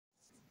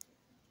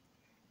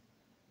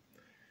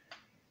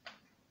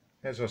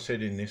As I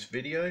said in this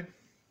video,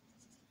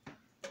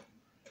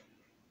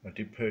 I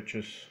did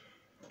purchase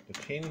the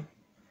tin.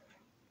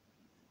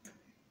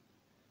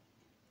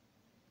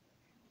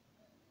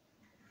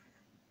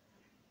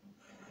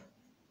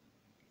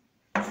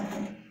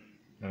 And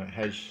it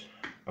has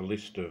a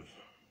list of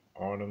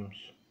items.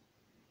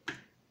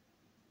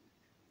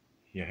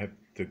 You have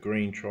the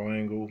green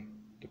triangle,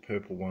 the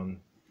purple one,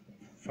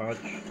 fudge,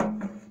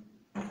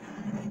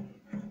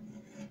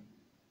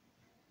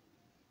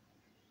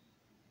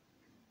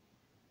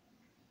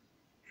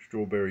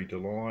 strawberry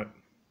delight,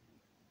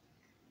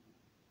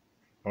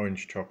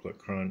 orange chocolate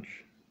crunch,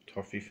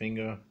 toffee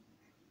finger,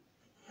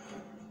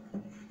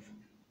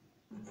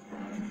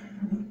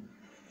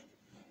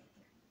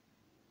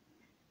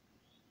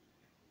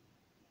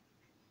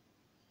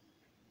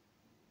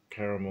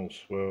 caramel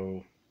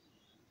swirl,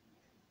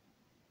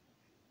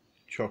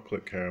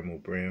 chocolate caramel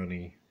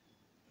brownie,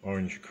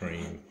 orange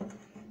cream,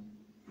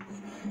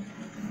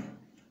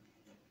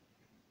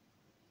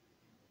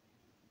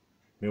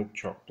 milk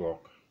choc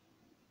block,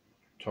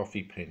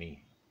 toffee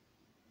penny,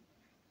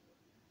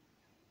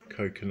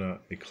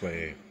 coconut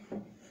eclair.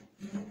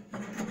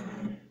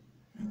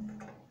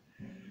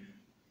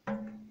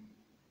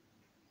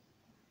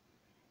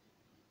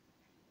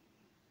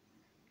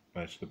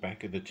 That's the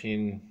back of the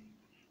tin.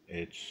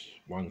 It's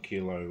 1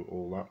 kilo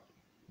all up,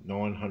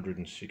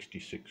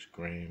 966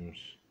 grams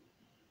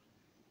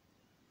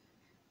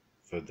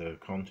for the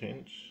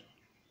contents.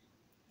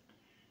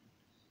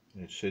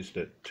 It says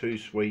that 2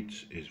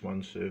 sweets is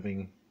 1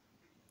 serving.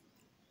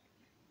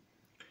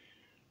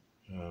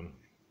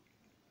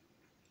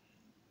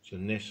 It's a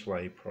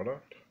Nestle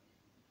product.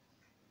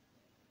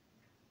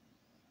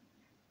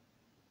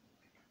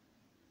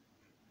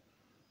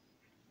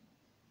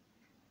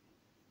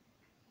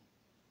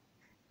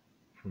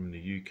 From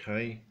the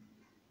UK.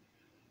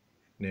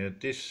 Now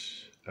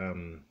this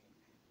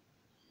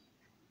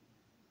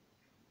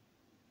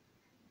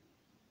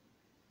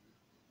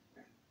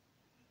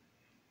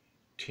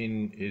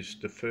tin is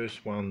the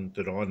first one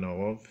that I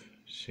know of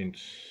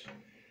since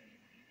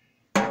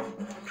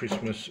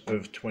Christmas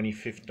of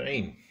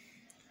 2015.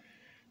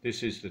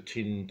 This is the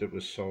tin that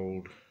was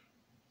sold,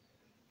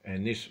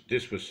 and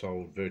this was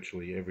sold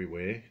virtually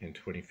everywhere in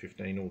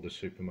 2015. All the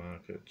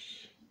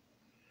supermarkets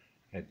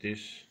had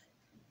this.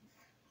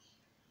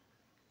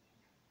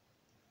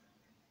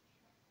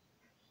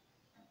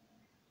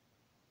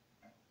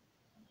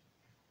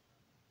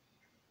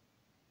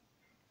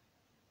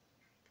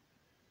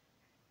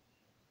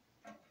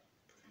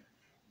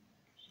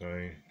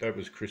 So that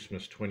was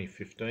Christmas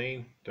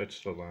 2015,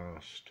 that's the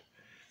last.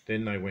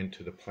 Then they went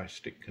to the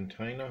plastic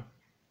container.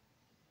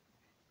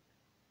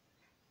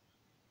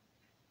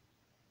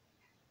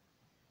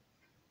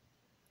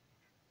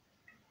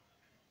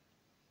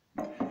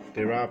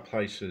 There are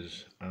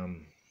places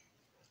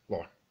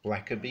like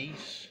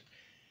Blackebys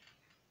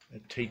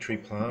at Tea Tree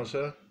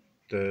Plaza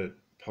that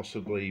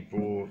possibly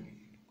brought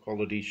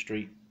Quality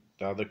Street,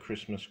 the other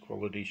Christmas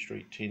Quality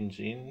Street tins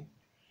in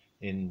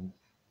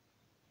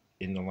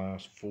the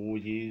last 4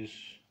 years,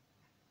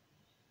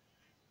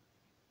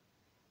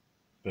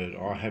 but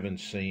I haven't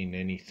seen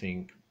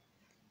anything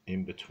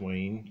in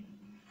between.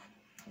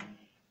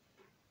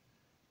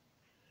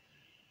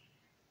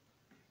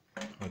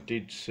 I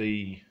did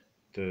see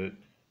that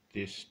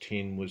this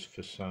tin was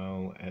for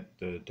sale at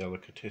the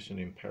Delicatessen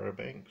in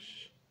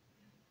Parabanks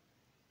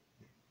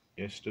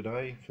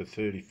yesterday for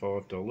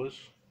 $35,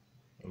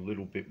 a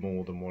little bit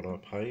more than what I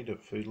paid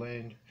at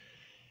Foodland.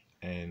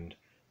 And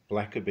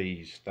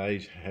Blackebys,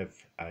 they have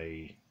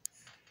a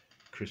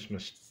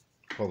Christmas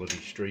Quality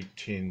Street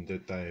tin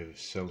that they're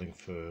selling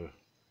for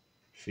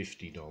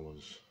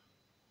 $50,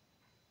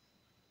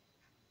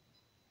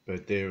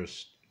 but they're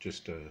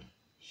just a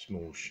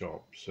small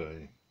shop,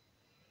 so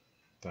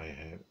they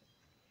have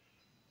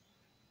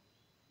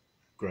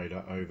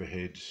greater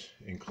overheads,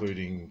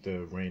 including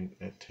the rent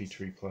at Tea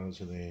Tree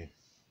Plaza there.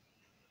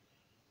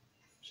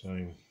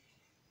 So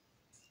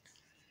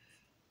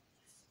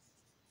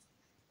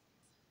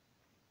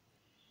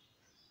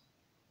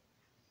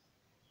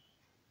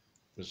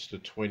it's the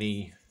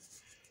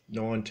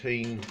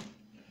 2019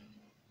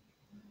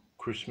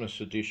 Christmas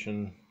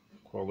edition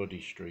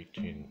Quality Street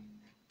tin.